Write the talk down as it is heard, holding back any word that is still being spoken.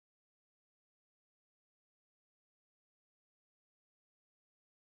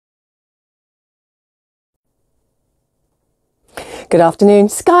Good afternoon.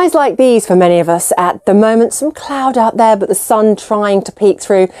 Skies like these for many of us at the moment. Some cloud out there, but the sun trying to peek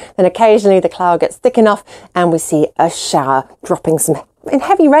through. Then occasionally the cloud gets thick enough and we see a shower dropping some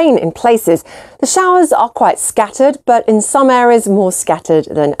heavy rain in places. The showers are quite scattered, but in some areas more scattered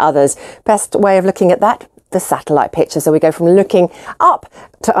than others. Best way of looking at that, the satellite picture. So we go from looking up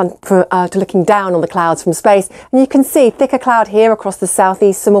to looking down on the clouds from space, and you can see thicker cloud here across the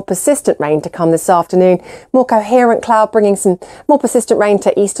southeast, some more persistent rain to come this afternoon, more coherent cloud bringing some more persistent rain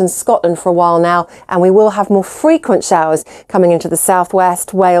to eastern Scotland for a while now, and we will have more frequent showers coming into the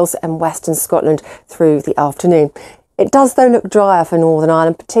southwest, Wales and western Scotland through the afternoon. It does though look drier for Northern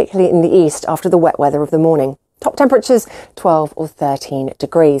Ireland, particularly in the east after the wet weather of the morning. Top temperatures 12 or 13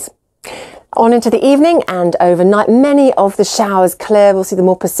 degrees. On into the evening and overnight, many of the showers clear. We'll see the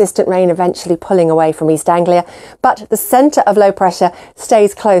more persistent rain eventually pulling away from East Anglia, but the centre of low pressure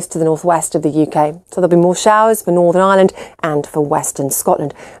stays close to the northwest of the UK. So there'll be more showers for Northern Ireland and for western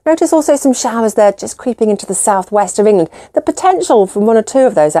Scotland. Notice also some showers there just creeping into the southwest of England. The potential for one or two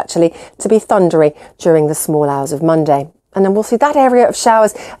of those actually to be thundery during the small hours of Monday. And then we'll see that area of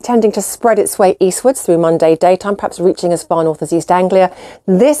showers tending to spread its way eastwards through Monday daytime, perhaps reaching as far north as East Anglia.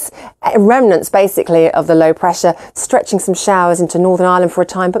 This remnants basically of the low pressure, stretching some showers into Northern Ireland for a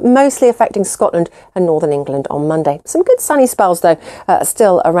time, but mostly affecting Scotland and Northern England on Monday. Some good sunny spells though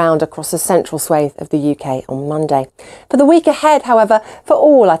still around across the central swathe of the UK on Monday. For the week ahead, however, for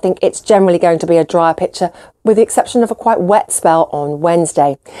all, I think it's generally going to be a drier picture, with the exception of a quite wet spell on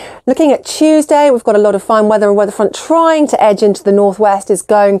Wednesday. Looking at Tuesday, we've got a lot of fine weather, and weather front trying to edge into the northwest is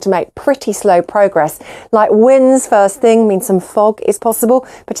going to make pretty slow progress. Light winds first thing means some fog is possible,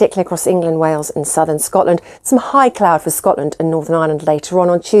 particularly across England, Wales and southern Scotland. Some high cloud for Scotland and Northern Ireland later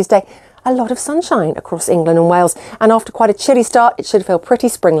on Tuesday. A lot of sunshine across England and Wales, and after quite a chilly start, it should feel pretty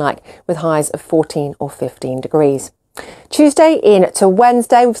spring-like with highs of 14 or 15 degrees. Tuesday into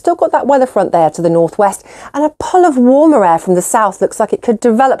Wednesday, we've still got that weather front there to the northwest, and a pull of warmer air from the south looks like it could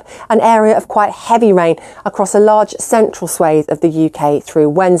develop an area of quite heavy rain across a large central swathe of the UK through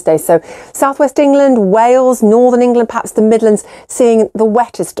Wednesday. So southwest England, Wales, northern England, perhaps the Midlands, seeing the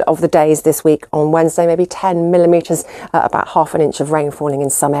wettest of the days this week on Wednesday, maybe 10 millimetres, about half an inch of rain falling in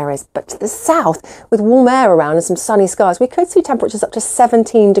some areas. But to the south, with warm air around and some sunny skies, we could see temperatures up to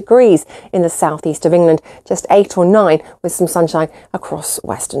 17 degrees in the southeast of England, just 8 or 9 with some sunshine across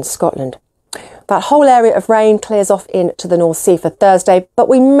western Scotland. That whole area of rain clears off into the North Sea for Thursday, but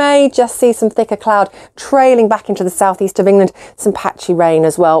we may just see some thicker cloud trailing back into the southeast of England, some patchy rain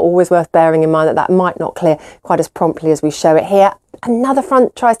as well. Always worth bearing in mind that that might not clear quite as promptly as we show it here. Another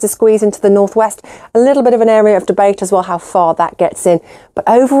front tries to squeeze into the northwest. A little bit of an area of debate as well how far that gets in. But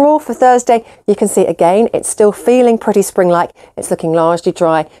overall for Thursday, you can see again, it's still feeling pretty spring-like. It's looking largely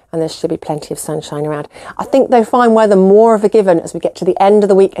dry and there should be plenty of sunshine around. I think though fine weather more of a given as we get to the end of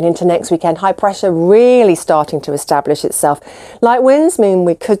the week and into next weekend. High pressure really starting to establish itself. Light winds mean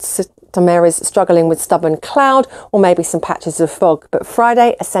we could some areas struggling with stubborn cloud or maybe some patches of fog. But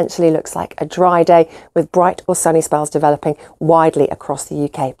Friday essentially looks like a dry day with bright or sunny spells developing widely across the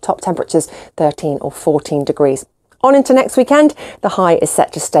UK. Top temperatures 13 or 14 degrees. On into next weekend, the high is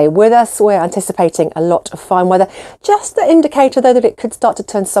set to stay with us. We're anticipating a lot of fine weather. Just the indicator though that it could start to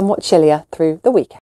turn somewhat chillier through the weekend.